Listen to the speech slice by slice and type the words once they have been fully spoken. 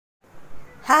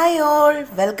Hi all,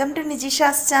 welcome to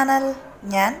നിജിഷാസ് channel.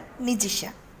 ഞാൻ നിജിഷ.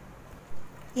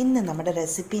 ഇന്ന് നമ്മുടെ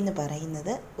റെസിപ്പി എന്ന്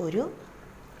പറയുന്നത് ഒരു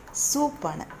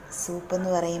സൂപ്പാണ്. സൂപ്പെന്ന്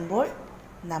പറയുമ്പോൾ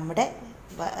നമ്മുടെ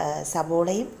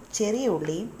സവോളയും ചെറിയ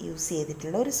ഉള്ളിയും യൂസ്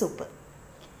ചെയ്തിട്ടുള്ള ഒരു സൂപ്പ്.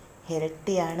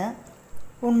 ഹെൽത്തിയാണ്,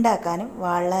 ഉണ്ടാക്കാനും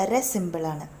വളരെ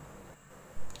സിമ്പിളാണ്.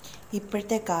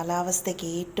 ഇപ്പോഴത്തെ കാലാവസ്ഥയ്ക്ക്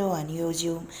ഏറ്റവും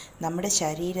അനുയോജ്യവും നമ്മുടെ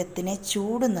ശരീരത്തിന്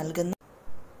ചൂട് നൽകുന്ന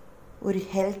ഒരു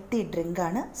ഹെൽത്തി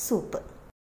ഡ്രിങ്കാണ് സൂപ്പ്.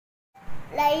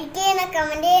 ലൈക്ക് ചെയ്യണം,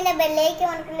 കമന്റ് ചെയ്യണം,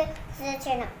 ബെല്ലൈക്കൺ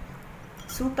ചെയ്യണം.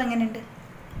 സൂപ്പ് എങ്ങനെയുണ്ട്?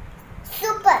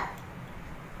 സൂപ്പർ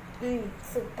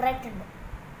സൂപ്പറായിട്ടുണ്ട്.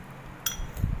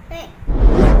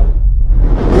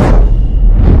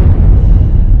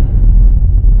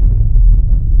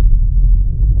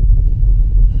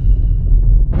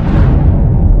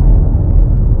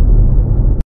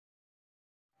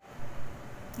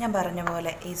 ഞാൻ പറഞ്ഞ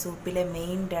പോലെ ഈ സൂപ്പിലെ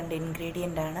മെയിൻ 2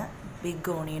 ഇൻഗ്രീഡിയൻ്റ് ആണ്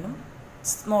ബിഗ് ഓണിയനും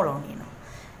സ്മോൾ ഓണിയനും.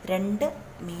 2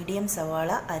 മീഡിയം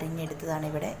സവാള അരിഞ്ഞെടുത്തതാണ്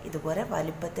ഇവിടെ. ഇതുപോലെ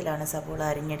വലുപ്പത്തിലാണ് സവാള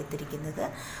അരിഞ്ഞെടുത്തിരിക്കുന്നത്.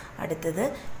 അടുത്തത്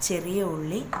ചെറിയ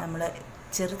ഉള്ളി നമ്മൾ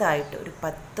ചെറുതായിട്ട് ഒരു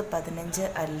 10-15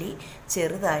 അല്ലി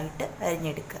ചെറുതായിട്ട്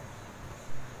അരിഞ്ഞെടുക്കുക.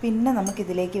 പിന്നെ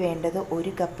നമുക്കിതിലേക്ക് വേണ്ടത്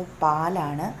 1 കപ്പ്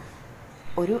പാലാണ്,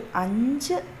 ഒരു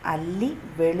 5 അല്ലി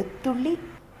വെളുത്തുള്ളി,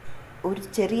 ഒരു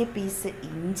ചെറിയ പീസ്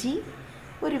ഇഞ്ചി,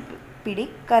 ഒരു പിടി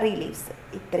കറി ലീവ്സ്.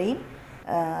 ഇത്രയും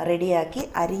റെഡിയാക്കി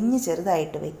അരിഞ്ഞ്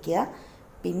ചെറുതായിട്ട് വയ്ക്കുക.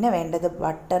 പിന്നെ വേണ്ടത്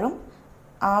ബട്ടറും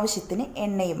ആവശ്യത്തിന്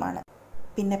എണ്ണയുമാണ്.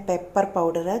 പിന്നെ പെപ്പർ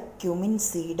പൗഡർ, ക്യുമിൻ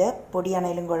സീഡ്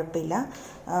പൊടിയാണേലും കുഴപ്പമില്ല,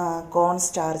 കോൺ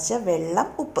സ്റ്റാർച്ച്, വെള്ളം,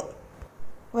 ഉപ്പ്.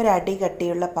 ഒരടി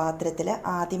കട്ടിയുള്ള പാത്രത്തിൽ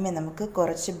ആദ്യമേ നമുക്ക്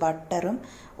കുറച്ച് ബട്ടറും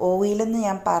ഓയിലെന്ന്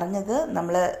ഞാൻ പറഞ്ഞത്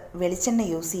നമ്മൾ വെളിച്ചെണ്ണ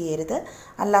യൂസ് ചെയ്യരുത്,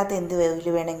 അല്ലാത്ത എന്ത് ഓയിൽ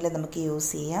വേണമെങ്കിലും നമുക്ക്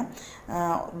യൂസ് ചെയ്യാം.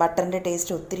 ബട്ടറിൻ്റെ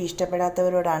ടേസ്റ്റ് ഒത്തിരി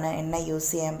ഇഷ്ടപ്പെടാത്തവരോടാണ് എണ്ണ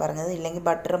യൂസ് ചെയ്യാൻ പറഞ്ഞത്, ഇല്ലെങ്കിൽ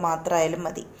ബട്ടർ മാത്രമായാലും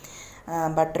മതി.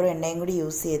 ബട്ടറും എണ്ണയും കൂടി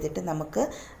യൂസ് ചെയ്തിട്ട് നമുക്ക്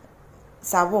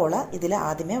സവോള ഇതിൽ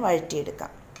ആദ്യമേ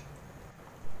വഴറ്റിയെടുക്കാം.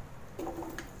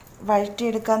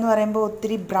 വഴറ്റിയെടുക്കാമെന്ന് പറയുമ്പോൾ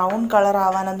ഒത്തിരി ബ്രൗൺ കളർ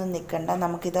ആവാനൊന്നും നിൽക്കണ്ട,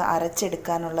 നമുക്കിത്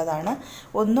അരച്ചെടുക്കാനുള്ളതാണ്.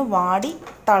 ഒന്ന് വാടി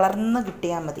തളർന്ന്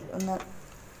കിട്ടിയാൽ മതി. ഒന്ന്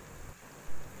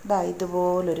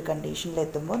ഇതുപോലൊരു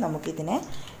കണ്ടീഷനിലെത്തുമ്പോൾ നമുക്കിതിനെ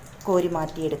കോരി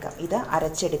മാറ്റിയെടുക്കാം. ഇത്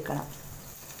അരച്ചെടുക്കണം.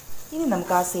 ഇനി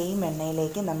നമുക്ക് ആ സെയിം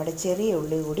എണ്ണയിലേക്ക് നമ്മുടെ ചെറിയ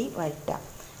ഉള്ളി കൂടി വഴറ്റാം.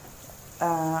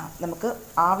 നമുക്ക്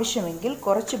ആവശ്യമെങ്കിൽ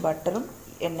കുറച്ച് ബട്ടറും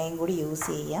എണ്ണയും കൂടി യൂസ്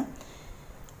ചെയ്യാം.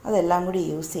 അതെല്ലാം കൂടി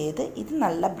യൂസ് ചെയ്ത് ഇത്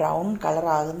നല്ല ബ്രൗൺ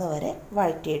കളറാകുന്ന വരെ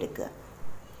വഴറ്റിയെടുക്കുക.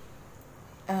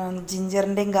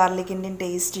 ജിഞ്ചറിൻ്റെയും ഗാർലിക്കിൻ്റെയും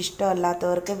ടേസ്റ്റ്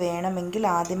ഇഷ്ടമല്ലാത്തവർക്ക് വേണമെങ്കിൽ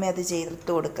ആദ്യമേ അത്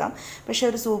ചേർത്ത് കൊടുക്കാം. പക്ഷേ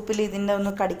ഒരു സൂപ്പിൽ ഇതിൻ്റെ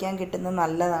ഒന്ന് കടിക്കാൻ കിട്ടുന്നത്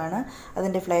നല്ലതാണ്,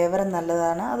 അതിൻ്റെ ഫ്ലേവറും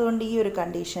നല്ലതാണ്. അതുകൊണ്ട് ഈ ഒരു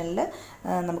കണ്ടീഷനിൽ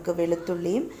നമുക്ക്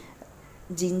വെളുത്തുള്ളിയും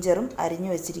ജിഞ്ചറും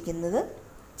അരിഞ്ഞു വച്ചിരിക്കുന്നത്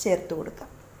ചേർത്ത് കൊടുക്കാം.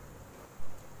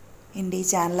 എൻ്റെ ഈ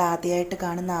ചാനൽ ആദ്യമായിട്ട്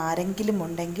കാണുന്ന ആരെങ്കിലും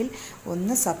ഉണ്ടെങ്കിൽ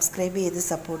ഒന്ന് സബ്സ്ക്രൈബ് ചെയ്ത്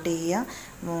സപ്പോർട്ട് ചെയ്യുക,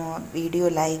 വീഡിയോ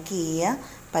ലൈക്ക് ചെയ്യുക,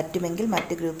 പറ്റുമെങ്കിൽ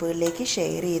മറ്റ് ഗ്രൂപ്പുകളിലേക്ക്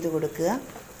ഷെയർ ചെയ്ത് കൊടുക്കുക.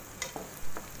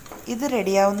 ഇത്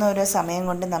റെഡിയാവുന്ന ഓരോ സമയം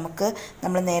കൊണ്ട്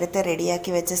നമ്മൾ നേരത്തെ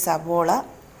റെഡിയാക്കി വെച്ച സവോള,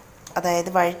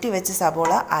 അതായത് വഴറ്റി വെച്ച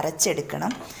സവോള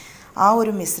അരച്ചെടുക്കണം. ആ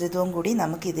ഒരു മിശ്രിതവും കൂടി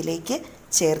നമുക്കിതിലേക്ക്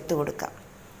ചേർത്ത് കൊടുക്കാം.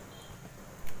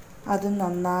 അത്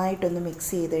നന്നായിട്ടൊന്ന് മിക്സ്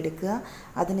ചെയ്തെടുക്കുക.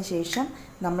 അതിനുശേഷം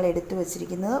നമ്മൾ എടുത്തു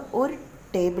വച്ചിരിക്കുന്നത് 1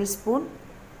 ടേബിൾ സ്പൂൺ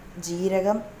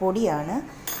ജീരകം പൊടിയാണ്,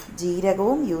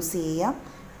 ജീരകവും യൂസ് ചെയ്യാം.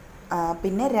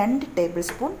 പിന്നെ 2 ടേബിൾ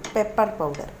സ്പൂൺ പെപ്പർ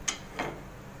പൗഡർ.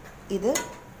 ഇത്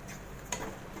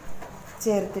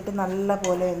ചേർത്തിട്ട്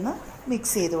നല്ലപോലെ ഒന്ന്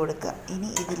മിക്സ് ചെയ്ത് കൊടുക്കുക. ഇനി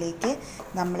ഇതിലേക്ക്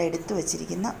നമ്മൾ എടുത്തു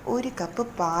വച്ചിരിക്കുന്ന 1 കപ്പ്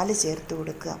പാല് ചേർത്ത്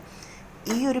കൊടുക്കുക.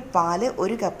 ഈ ഒരു പാല്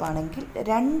 1 കപ്പാണെങ്കിൽ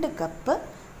 2 കപ്പ്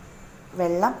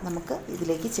വെള്ളം നമുക്ക്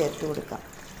ഇതിലേക്ക് ചേർത്ത് കൊടുക്കാം.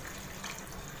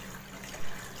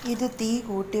 ഇത് തീ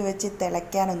കൂട്ടി വെച്ച്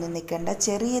തിളയ്ക്കാനൊന്നും നിൽക്കേണ്ട,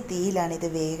 ചെറിയ തീയിലാണ് ഇത്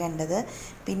വേകേണ്ടത്.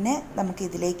 പിന്നെ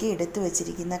നമുക്കിതിലേക്ക് എടുത്തു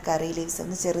വച്ചിരിക്കുന്ന കറി ലീവ്സ്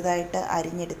ഒന്ന് ചെറുതായിട്ട്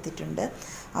അരിഞ്ഞെടുത്തിട്ടുണ്ട്,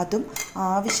 അതും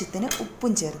ആവശ്യത്തിന്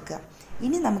ഉപ്പും ചേർക്കുക.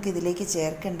 ഇനി നമുക്കിതിലേക്ക്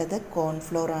ചേർക്കേണ്ടത്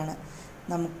കോൺഫ്ലോറാണ്.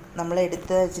 നമ്മൾ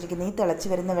എടുത്ത് വച്ചിരിക്കുന്ന ഈ തിളച്ച്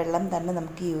വരുന്ന വെള്ളം തന്നെ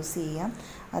നമുക്ക് യൂസ് ചെയ്യാം.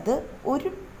 അത്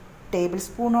 1 ടേബിൾ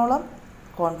സ്പൂണോളം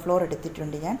കോൺഫ്ലോർ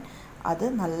എടുത്തിട്ടുണ്ട് ഞാൻ. അത്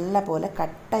നല്ല പോലെ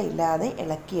കട്ടയില്ലാതെ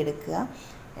ഇളക്കിയെടുക്കുക.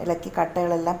 ഇളക്കി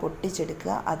കട്ടകളെല്ലാം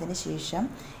പൊട്ടിച്ചെടുക്കുക. അതിനുശേഷം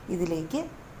ഇതിലേക്ക്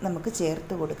നമുക്ക്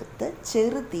ചേർത്ത് കൊടുത്ത്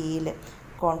ചെറു തീയിൽ,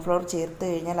 കോൺഫ്ലോർ ചേർത്ത്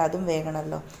കഴിഞ്ഞാൽ അതും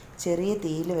വേകണമല്ലോ, ചെറിയ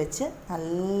തീയിൽ വെച്ച്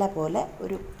നല്ല പോലെ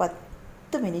ഒരു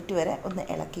 10 മിനിറ്റ് വരെ ഒന്ന്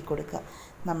ഇളക്കി കൊടുക്കുക.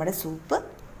 നമ്മുടെ സൂപ്പ്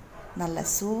നല്ല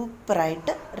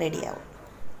സൂപ്പറായിട്ട് റെഡിയാവും.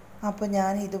 അപ്പോൾ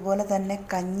ഞാൻ ഇതുപോലെ തന്നെ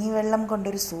കഞ്ഞിവെള്ളം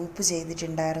കൊണ്ടൊരു സൂപ്പ്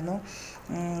ചെയ്തിട്ടുണ്ടായിരുന്നു.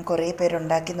 കുറേ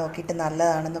പേരുണ്ടാക്കി നോക്കിയിട്ട്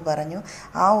നല്ലതാണെന്ന് പറഞ്ഞു.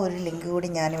 ആ ഒരു ലിങ്ക് കൂടി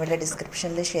ഞാനിവിടെ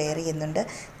ഡിസ്ക്രിപ്ഷനിൽ ഷെയർ ചെയ്യുന്നുണ്ട്.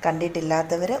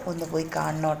 കണ്ടിട്ടില്ലാത്തവർ ഒന്ന് പോയി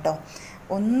കാണണം കേട്ടോ.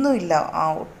 ഒന്നുമില്ല,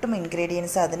 ഒട്ടും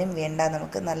ഇൻഗ്രീഡിയൻസ് അതിനും വേണ്ട.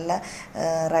 നമുക്ക് നല്ല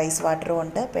റൈസ് വാട്ടർ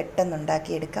കൊണ്ട് പെട്ടെന്ന്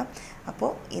ഉണ്ടാക്കിയെടുക്കാം.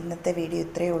 അപ്പോൾ ഇന്നത്തെ വീഡിയോ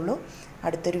ഇത്രയേ ഉള്ളൂ.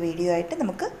 അടുത്തൊരു വീഡിയോ ആയിട്ട്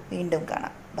നമുക്ക് വീണ്ടും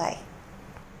കാണാം. ബൈ.